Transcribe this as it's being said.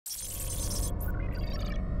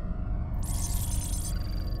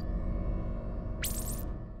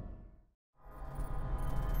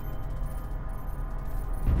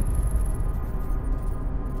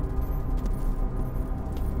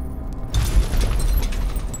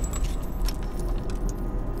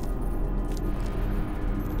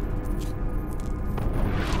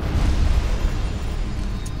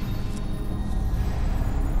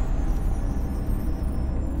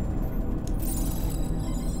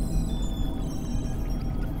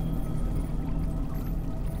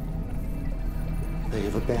They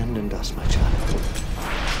have abandoned us, my child.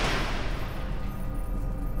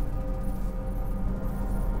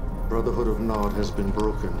 Brotherhood of Nod has been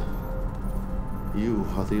broken. You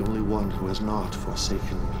are the only one who has not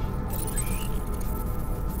forsaken me.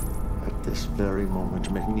 At this very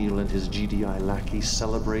moment, McNeil and his GDI lackeys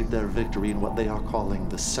celebrate their victory in what they are calling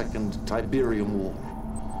the Second Tiberium War.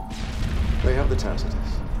 They have the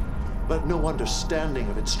Tacitus, but no understanding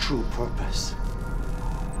of its true purpose.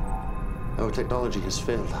 Our technology has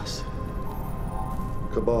failed us.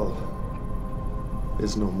 Cabal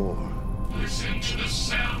is no more. Listen to the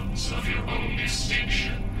sounds of your own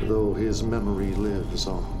extinction. Though his memory lives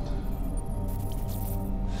on.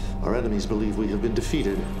 Our enemies believe we have been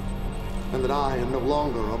defeated, and that I am no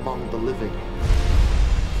longer among the living.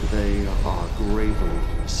 They are gravely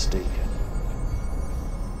mistaken.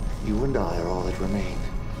 You and I are all that remain,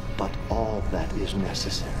 but all that is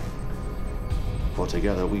necessary. For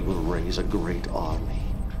together we will raise a great army.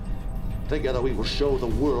 Together we will show the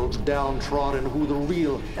world's downtrodden who the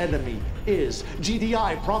real enemy is.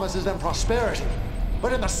 GDI promises them prosperity,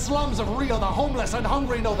 but in the slums of Rio, the homeless and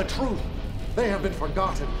hungry know the truth. They have been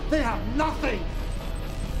forgotten. They have nothing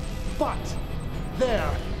but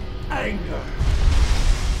their anger.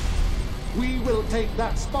 We will take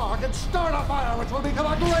that spark and start a fire which will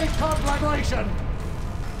become a great conflagration.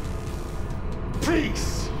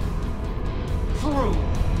 Peace through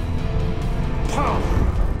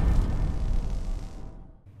power.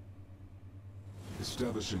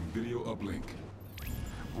 Establishing video uplink.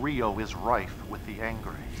 Rio is rife with the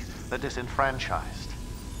angry, the disenfranchised.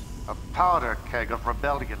 A powder keg of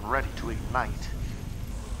rebellion ready to ignite.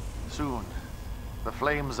 Soon, the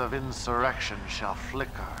flames of insurrection shall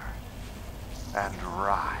flicker and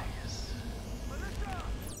rise.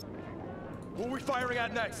 Who are we firing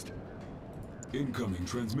at next? Incoming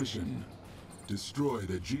transmission. Destroy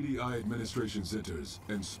the GDI administration centers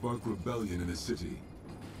and spark rebellion in the city.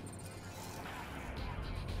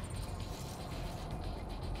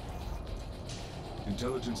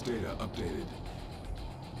 Intelligence data updated.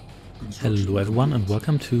 Hello everyone and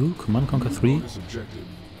welcome to Command & Conquer 3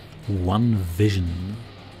 One Vision.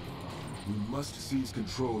 We must seize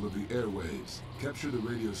control of the airwaves, capture the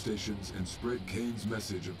radio stations and spread Kane's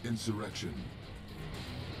message of insurrection.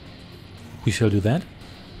 We shall do that.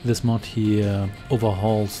 This mod here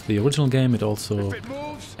overhauls the original game. It also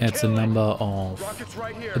adds a number of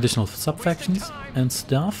additional subfactions and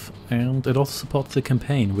stuff, and it also supports the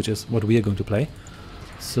campaign, which is what we are going to play.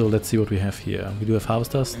 So let's see what we have here. We do have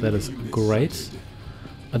harvesters, that is great.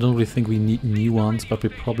 I don't really think we need new ones, but we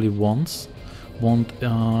probably want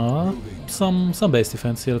some base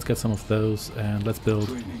defense here. Let's get some of those and let's build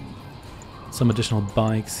some additional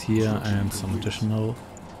bikes here and some additional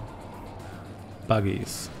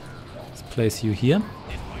buggies. Let's place you here.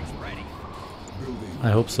 I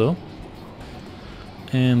hope so.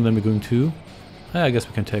 And then we're going to... I guess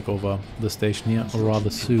we can take over the station here rather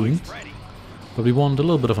soon. But we want a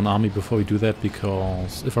little bit of an army before we do that,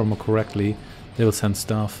 because if I remember correctly, they will send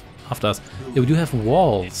stuff after us. Yeah, we do have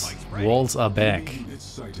walls. Walls are back.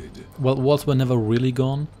 Well, walls were never really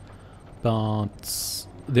gone, but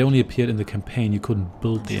they only appeared in the campaign. You couldn't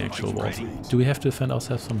build the actual walls. Do we have to defend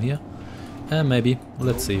ourselves from here? Maybe.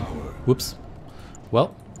 Let's see. Whoops.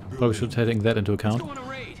 Well, probably should take that into account.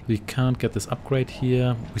 We can't get this upgrade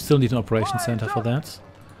here. We still need an operations center for that,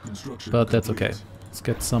 but that's okay. Let's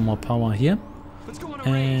get some more power here.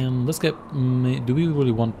 And let's get... do we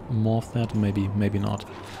really want more of that? Maybe, maybe not.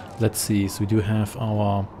 Let's see. So we do have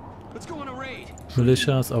our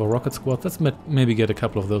militias, our rocket squad. Let's maybe get a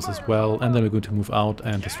couple of those as well. And then we're going to move out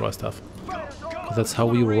and destroy stuff. That's how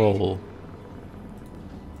we roll.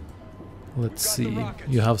 Let's see.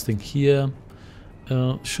 You're harvesting here.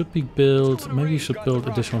 Should we build... maybe we should build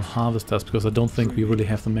additional harvesters, because I don't think we really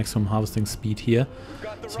have the maximum harvesting speed here.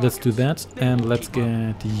 So let's do that, and let's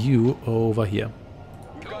get you over here.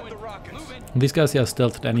 These guys here are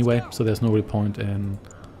stealthed anyway, so there's no real point in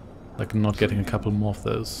like not getting a couple more of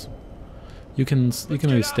those. You can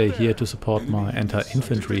maybe stay here to support my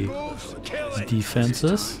anti-infantry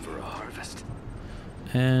defenses,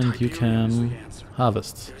 and you can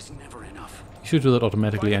harvest. You should do that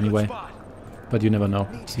automatically anyway, but you never know.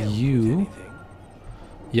 So you...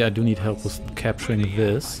 yeah, I do need help with capturing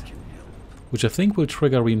this, which I think will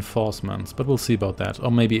trigger reinforcements, but we'll see about that.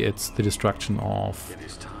 Or maybe it's the destruction of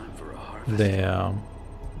their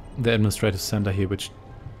administrative center here, which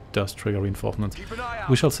does trigger reinforcements.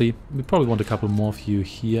 We shall see. We probably want a couple more of you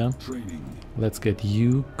here. Let's get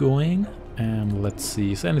you going, and let's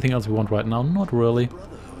see. Is there anything else we want right now? Not really.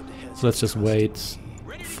 So let's just wait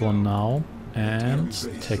for now and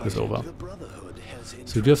take this over.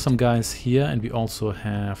 So we do have some guys here, and we also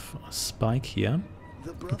have a spike here.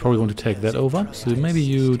 We probably want to take that over, so maybe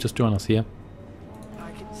you just join us here.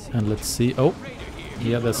 And let's see. Oh,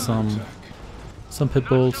 yeah, there's some pit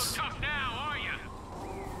bulls.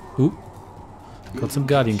 Ooh, got some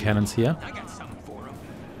guardian cannons here.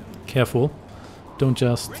 Careful, don't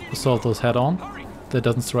just assault those head on. That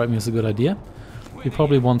doesn't strike me as a good idea. We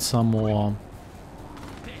probably want some more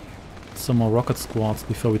rocket squads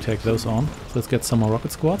before we take those on. So let's get some more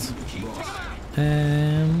rocket squads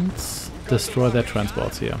and destroy their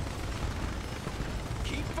transports here.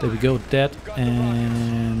 There we go, dead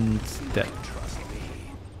and dead.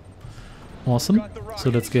 Awesome. So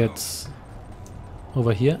let's get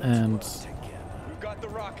over here and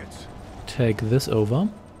take this over.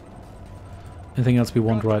 Anything else we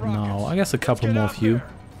want right now? I guess a couple more of you.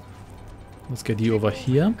 Let's get you over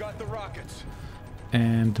here.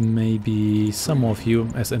 And maybe some more of you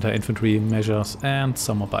as anti-infantry measures and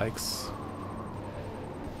some more bikes.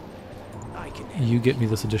 You get me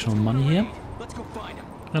this additional money here.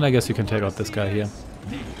 And I guess you can take out this guy here.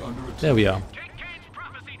 There we are.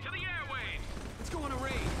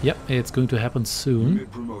 Yep, it's going to happen soon.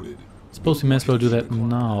 Suppose we may as well do that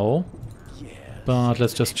now. But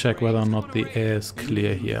let's just check whether or not the air is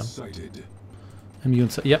clear here.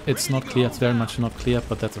 Yep, it's not clear, it's very much not clear,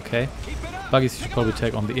 but that's okay. Buggies you should probably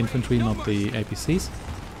take on the infantry, not the APCs.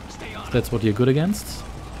 That's what you're good against.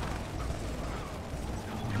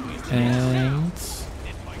 And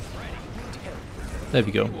there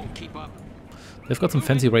we go. They've got some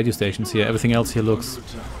fancy radio stations here. Everything else here looks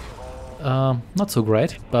not so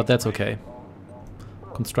great, but that's okay.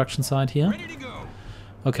 Construction site here.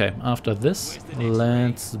 Okay, after this,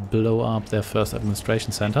 let's blow up their first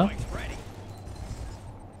administration center.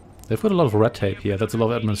 They've got a lot of red tape here. That's a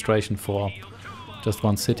lot of administration for just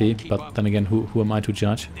one city, but then again, who am I to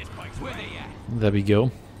judge? There we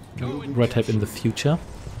go. Red tape in the future.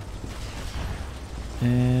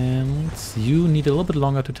 And you need a little bit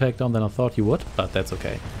longer to take down than I thought you would, but that's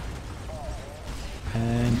okay.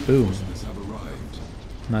 And boom.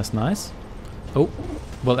 Nice, nice. Oh,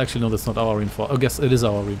 well actually no, that's not our reinforcement. I guess it is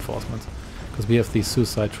our reinforcement, because we have these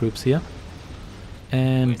suicide troops here.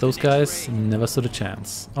 And those guys never stood a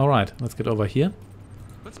chance. Alright, let's get over here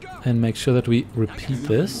and make sure that we repeat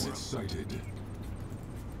this.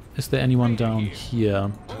 Is there anyone down here?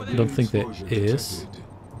 I don't think there is.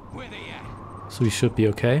 So we should be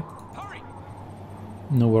okay.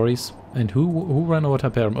 No worries. And who ran over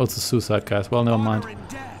Taperum? Oh, it's the suicide guys. Well, never mind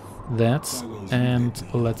that. And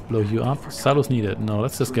let's blow you up. Silos needed. No,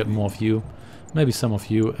 let's just get more of you. Maybe some of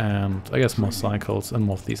you, and I guess more cycles and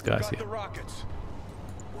more of these guys here.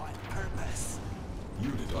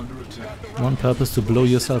 One purpose to blow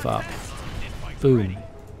yourself up. Boom.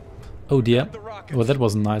 Oh dear. Well, that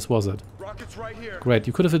wasn't nice, was it? Great,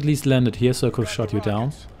 you could have at least landed here, so I could have shot you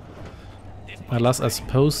down. Alas, I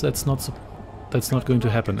suppose that's not going to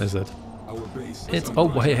happen, is it? It's oh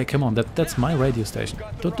hey, come on, that's my radio station.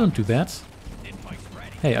 Don't do that.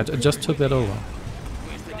 Hey, I just took that over.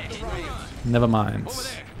 Never mind.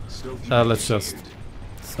 Let's just.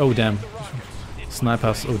 Oh damn.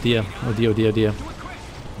 Snipers. Oh dear. Oh dear. Oh dear. Oh dear.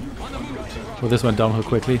 Well, this went downhill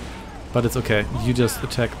quickly, but it's okay. You just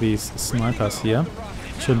attack these snipers here.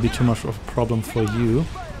 Shouldn't be too much of a problem for you.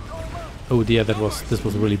 Oh dear, this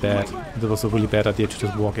was really bad. That was a really bad idea to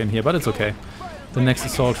just walk in here, but it's okay. The next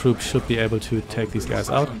assault troop should be able to take these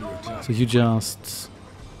guys out. So you just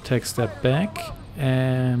take a step back.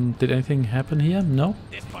 And did anything happen here? No?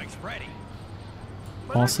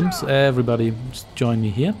 Awesome, so everybody just join me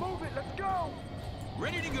here.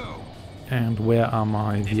 And where are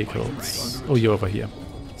my vehicles? Oh, you're over here.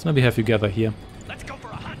 So maybe have you gather here. Let's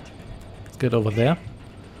get over there.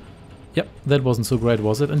 Yep, that wasn't so great,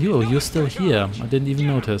 was it? And you're still here. I didn't even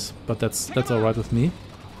notice, but that's alright with me.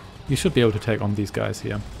 You should be able to take on these guys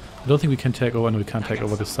here. I don't think we can take over, no, we can't take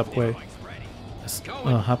over the subway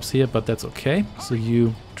hubs here, but that's okay. So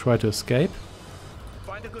you try to escape.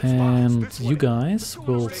 And you guys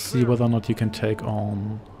will see whether or not you can take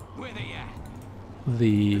on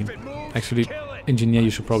the... Actually, engineer, you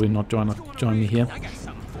should probably not join me here.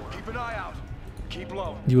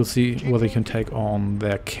 You will see whether you can take on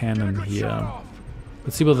their cannon here.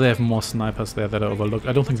 Let's see whether they have more snipers there that are overlooked.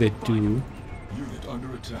 I don't think they do.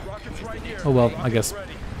 Oh well, I guess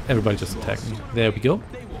everybody just attacked me. There we go.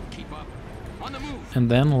 And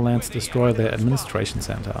then let's destroy their administration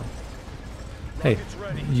center. Hey,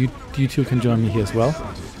 you two can join me here as well.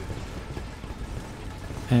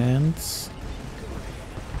 And...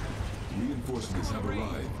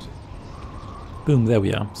 boom, there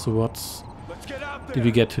we are. So what did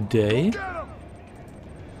we get today?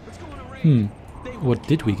 What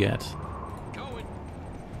did we get?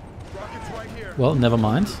 Well, never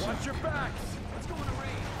mind.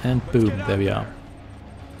 And boom, there we are.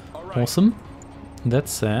 Awesome.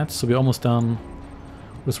 That's sad. So we're almost done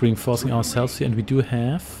with reinforcing ourselves here, and we do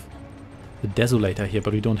have the Desolator here,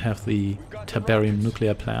 but we don't have the Tiberium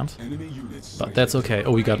nuclear plant. But that's okay.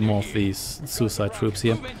 Oh, we got more of these suicide troops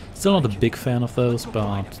here. Still not a big fan of those,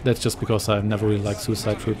 but that's just because I've never really liked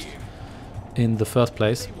suicide troops in the first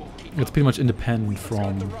place. It's pretty much independent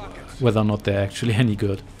from whether or not they're actually any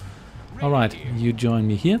good. Alright, you join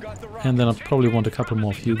me here, and then I'll probably want a couple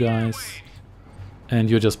more of you guys. And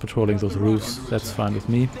you're just patrolling those roofs, that's fine with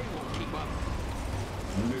me.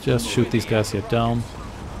 Just shoot these guys here down.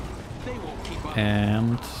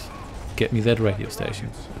 And get me that radio station.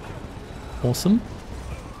 Awesome.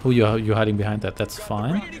 Oh, you're hiding behind that, that's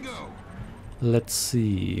fine. Let's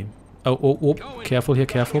see. Oh, careful here,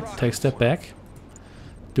 careful. Take a step back.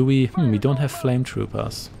 Do we... we don't have flame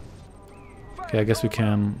troopers. Okay, I guess we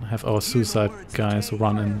can have our suicide guys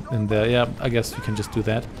run in there. Yeah, I guess we can just do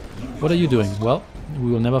that. What are you doing? Well, we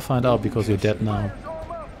will never find out because you're dead now.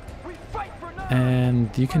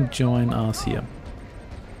 And you can join us here.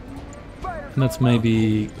 Let's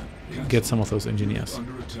maybe get some of those engineers.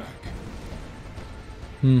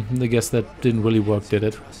 I guess that didn't really work, did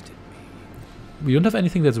it? We don't have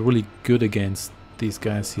anything that's really good against these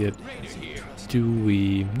guys here, do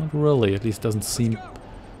we? Not really, at least doesn't seem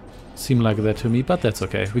like that to me, but that's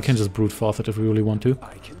okay. We can just brute force it if we really want to.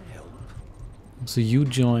 So you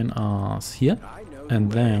join us here,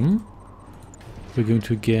 and then we're going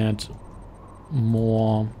to get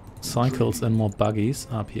more cycles and more buggies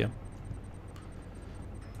up here.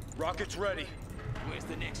 Rockets ready. Where's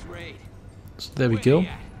the next raid? So there we go.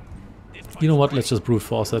 You know what, let's just brute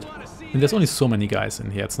force it. I mean, there's only so many guys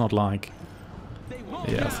in here, it's not like...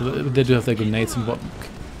 Yeah, so they do have their grenades and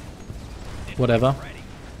whatever.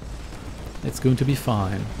 It's going to be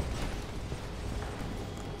fine.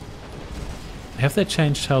 Have they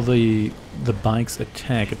changed how the bikes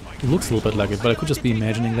attack? It looks a little bit like it, but I could just be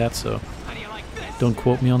imagining that, so don't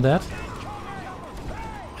quote me on that.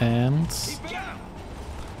 And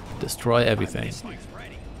destroy everything.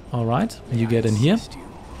 Alright, you get in here.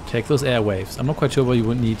 Take those airwaves. I'm not quite sure why you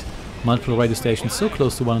would need multiple radio stations so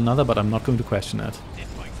close to one another, but I'm not going to question it.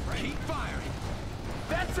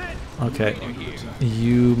 Okay,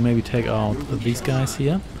 you maybe take out these guys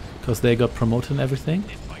here, because they got promoted and everything.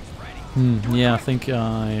 Yeah,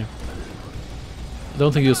 I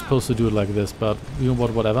don't think you're supposed to do it like this, but you know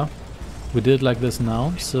what, whatever. We did it like this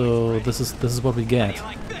now, so this is what we get.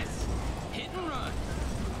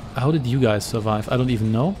 How did you guys survive? I don't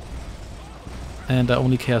even know. And I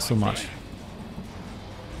only care so much.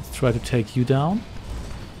 Let's try to take you down.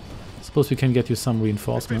 Suppose we can get you some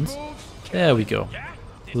reinforcements. There we go.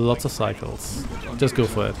 Lots of cycles. Just go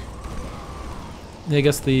for it. Yeah, I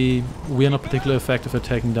guess we are not particularly effective at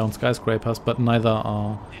taking down skyscrapers, but neither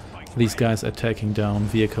are these guys at taking down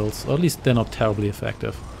vehicles. Or at least they're not terribly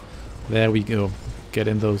effective. There we go. Get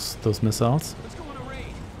in those missiles.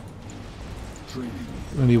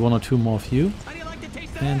 Maybe one or two more of you.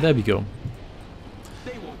 And there we go.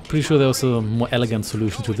 Pretty sure there was a more elegant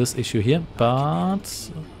solution to this issue here,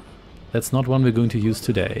 but that's not one we're going to use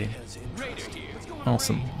today.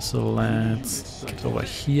 Awesome. So let's get over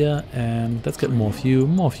here and let's get more of you,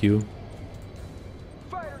 more of you.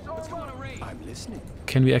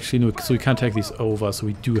 Can we actually... No, so we can't take these over, so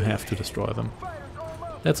we do have to destroy them.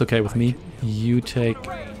 That's okay with me. You take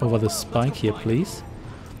over the spike here, please.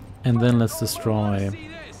 And then let's destroy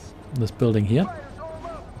this building here.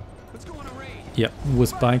 Yeah, with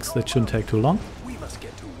spikes that shouldn't take too long.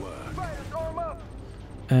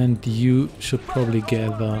 And you should probably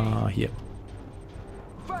gather here.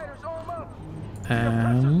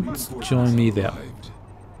 And join me there.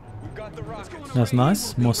 That's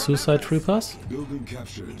nice. More suicide troopers.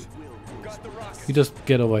 You just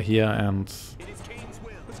get over here and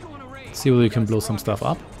see whether you can blow some stuff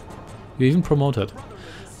up. You're even promoted.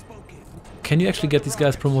 Can you actually get these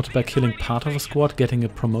guys promoted by killing part of a squad, getting a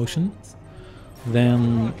promotion?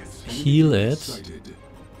 Then heal it.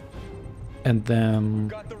 And then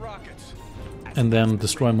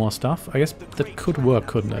destroy more stuff. I guess that could work,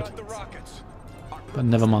 couldn't it? But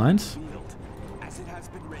never mind.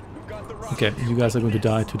 Okay, you guys are going to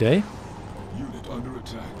die today.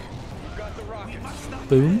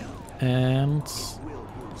 Boom. And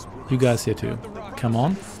you guys here too. Come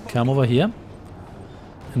on, come over here.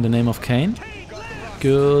 In the name of Kane.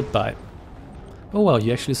 Goodbye. Oh well,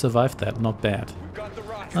 you actually survived that, not bad.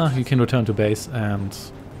 Ah, you can return to base and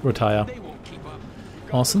retire.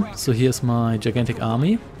 Awesome, so here's my gigantic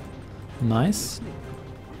army. Nice.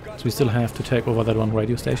 So we still have to take over that one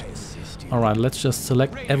radio station. Alright, let's just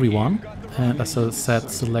select everyone. And as I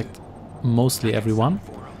said, select mostly everyone.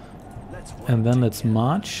 And then let's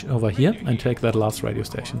march over here and take that last radio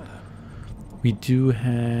station. We do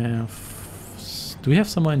have... Do we have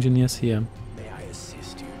some more engineers here?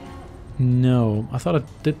 No, I thought I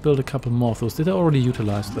did build a couple more of those. Did I already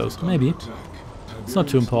utilize those? Maybe. It's not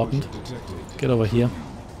too important. Get over here.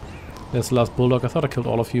 There's the last bulldog. I thought I killed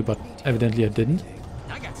all of you, but evidently I didn't.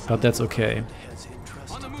 But that's okay.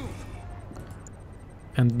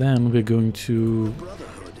 And then we're going to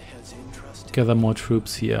gather more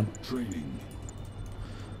troops here.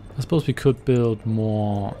 I suppose we could build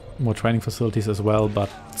more training facilities as well, but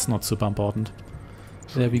it's not super important.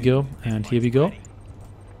 There we go, and here we go.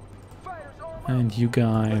 And you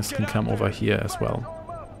guys can come over here as well.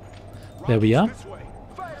 There we are.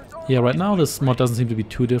 Yeah, right now this mod doesn't seem to be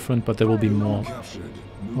too different, but there will be more.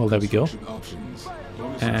 Well, there we go.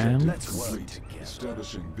 And...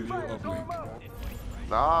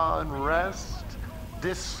 Unrest,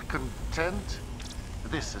 discontent,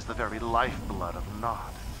 this is the very lifeblood of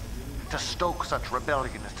Nod. To stoke such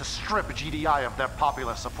rebellion is to strip GDI of their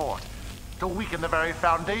popular support, to weaken the very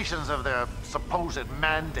foundations of their supposed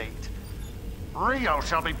mandate. Rio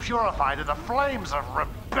shall be purified in the flames of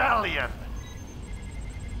rebellion.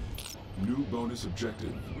 New bonus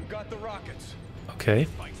objective. We've got the rockets. okay.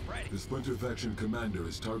 The Splinter Faction commander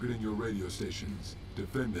is targeting your radio stations.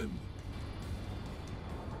 Defend them.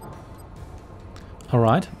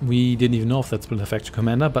 Alright, we didn't even know if that's Splinter Faction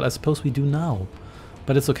commander, but I suppose we do now.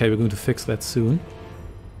 But it's okay, we're going to fix that soon.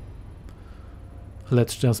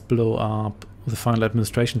 Let's just blow up the final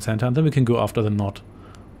administration center and then we can go after the Nod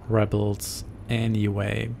rebels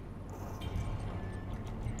anyway.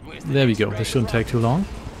 There we go, this shouldn't take too long.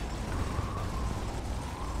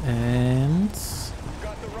 And...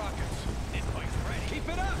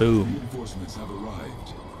 boom. Reinforcements have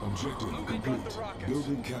arrived. Objective complete.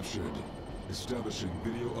 Building captured. Establishing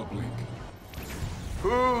video uplink.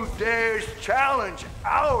 Who dares challenge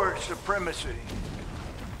our supremacy?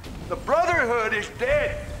 The Brotherhood is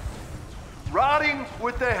dead, rotting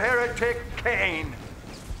with the heretic Kane.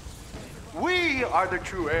 We are the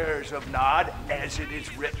true heirs of Nod, as it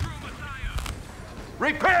is written.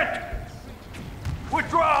 Repent!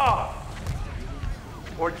 Withdraw!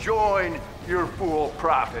 Or join your fool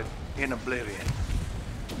prophet in oblivion.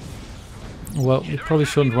 Well, we probably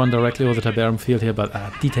shouldn't run directly over the Tiberium field here, but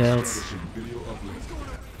details.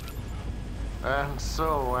 And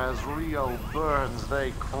so, as Rio burns,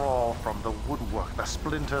 they crawl from the woodwork. The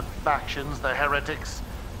splinter factions, the heretics,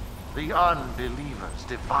 the unbelievers,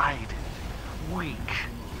 divided, weak.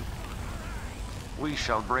 We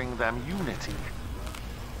shall bring them unity.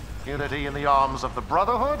 Unity in the arms of the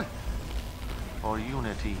Brotherhood, or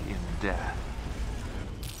unity in death?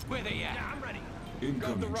 Where they at? I'm ready.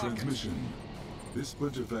 Incoming transmission. This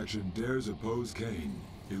Splinter Faction dares oppose Kane.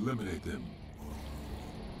 Eliminate them.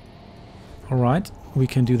 Alright, we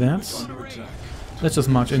can do that. Under attack. Let's just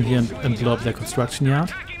march in here and blow up their construction yard.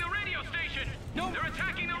 Attacking the radio station! No, they're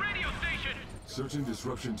attacking the radio station! Certain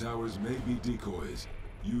disruption towers may be decoys.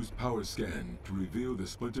 Use power scan to reveal the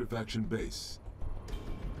Splinter Faction base.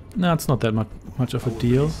 No, it's not that much of a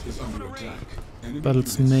deal. Is under attack. Enemy But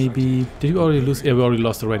it's units maybe... sighted. Did we already lose? Yeah, we already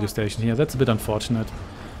lost the radio station here. That's a bit unfortunate.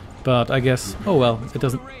 But I guess... oh well, it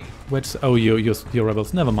doesn't... Which... oh, you're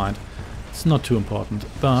rebels. Never mind. It's not too important.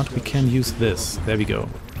 But we can use this. There we go.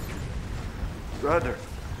 Brother,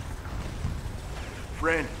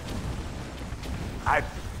 friend, I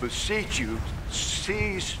beseech you,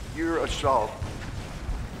 cease your assault.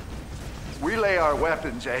 We lay our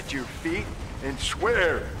weapons at your feet and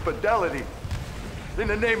swear fidelity in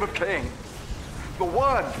the name of Kane, the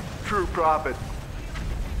one true prophet.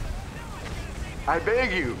 I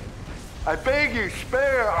beg you,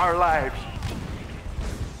 spare our lives.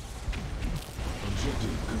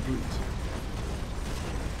 Objective complete.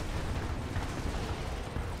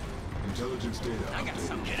 Intelligence data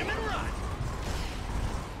updated. Get him and run.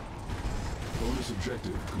 Bonus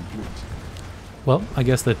objective complete. Well, I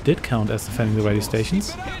guess that did count as defending the radio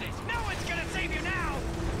stations. Get it. No one's gonna save you now.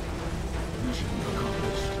 Mission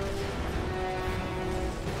accomplished.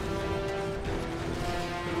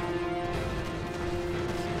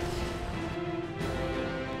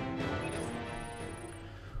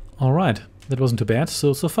 Alright, that wasn't too bad.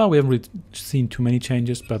 So far we haven't really seen too many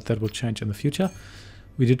changes, but that will change in the future.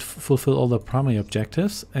 We did fulfill all the primary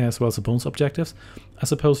objectives, as well as the bonus objectives. I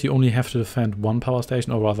suppose you only have to defend one power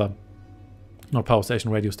station, or rather, not power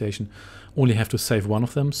station, radio station. Only have to save one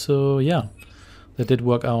of them, so yeah. That did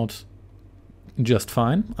work out just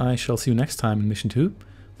fine. I shall see you next time in Mission 2.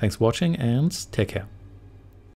 Thanks for watching, and take care.